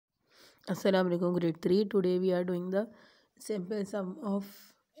Assalamu alaikum grade 3. Today we are doing the simple sum of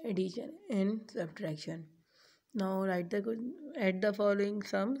addition and subtraction. Now add the following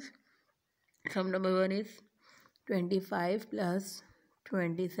sums. Sum number 1 is 25 plus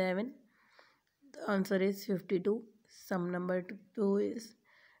 27. The answer is 52. Sum number 2 is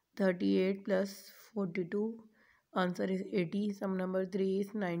 38 plus 42. Answer is 80. Sum number 3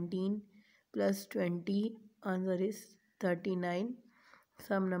 is 19 plus 20. Answer is 39.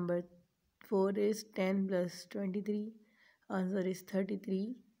 Sum number 4 is 10 plus 23. Answer is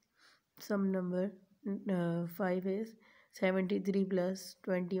 33. Sum number 5 is 73 plus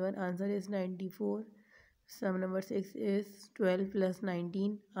 21. Answer is 94. Sum number 6 is 12 plus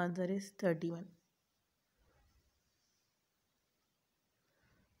 19. Answer is 31.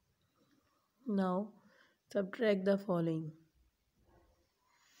 Now subtract the following.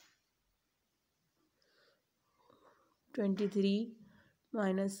 23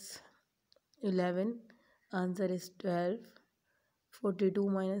 minus 11. Answer is 12. 42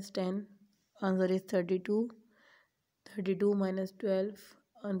 minus 10. Answer is 32. 32 minus 12.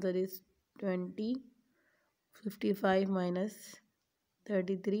 Answer is 20. 55 minus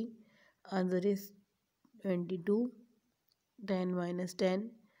 33. Answer is 22. 10 minus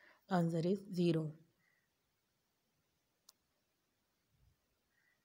 10. Answer is 0.